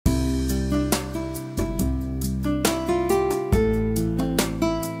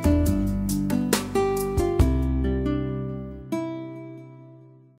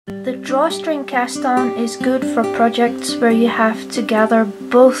Drawstring Cast On is good for projects where you have to gather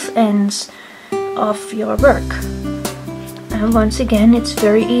both ends of your work. And once again, it's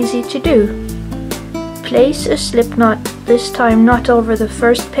very easy to do. Place a slip knot, this time not over the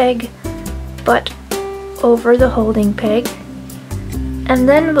first peg, but over the holding peg. And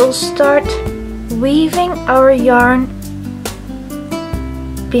then we'll start weaving our yarn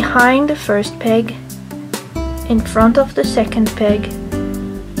behind the first peg, in front of the second peg,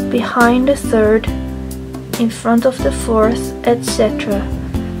 behind the third, in front of the fourth, etc.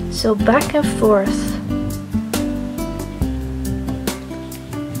 So back and forth.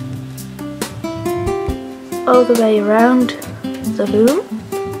 All the way around the loom.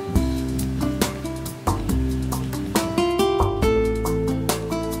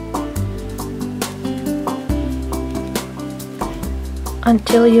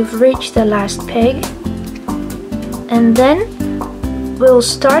 Until you've reached the last peg. And then we'll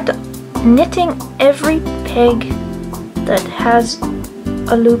start knitting every peg that has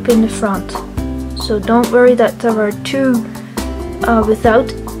a loop in the front. So don't worry that there are two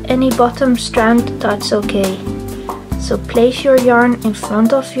without any bottom strand, that's okay. So place your yarn in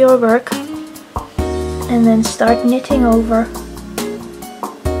front of your work and then start knitting over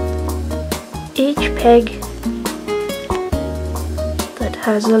each peg that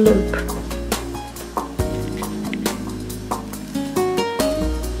has a loop.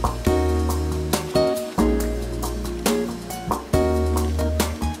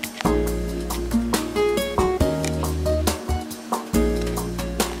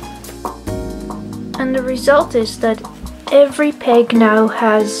 And the result is that every peg now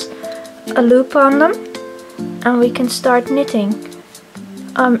has a loop on them and we can start knitting.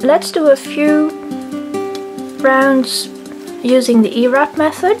 Let's do a few rounds using the E-wrap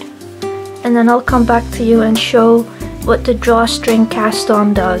method, and then I'll come back to you and show what the Drawstring Cast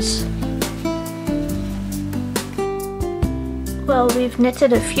On does. Well, we've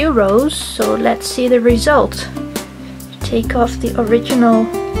knitted a few rows, so let's see the result. Take off the original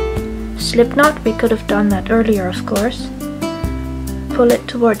slip knot, we could have done that earlier of course. Pull it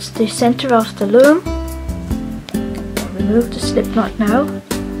towards the center of the loom. I'll remove the slip knot now.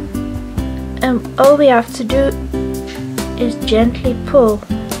 And all we have to do is gently pull.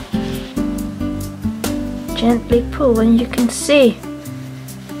 Gently pull, and you can see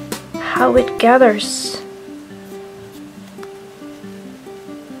how it gathers.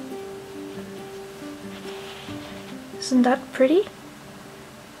 Isn't that pretty?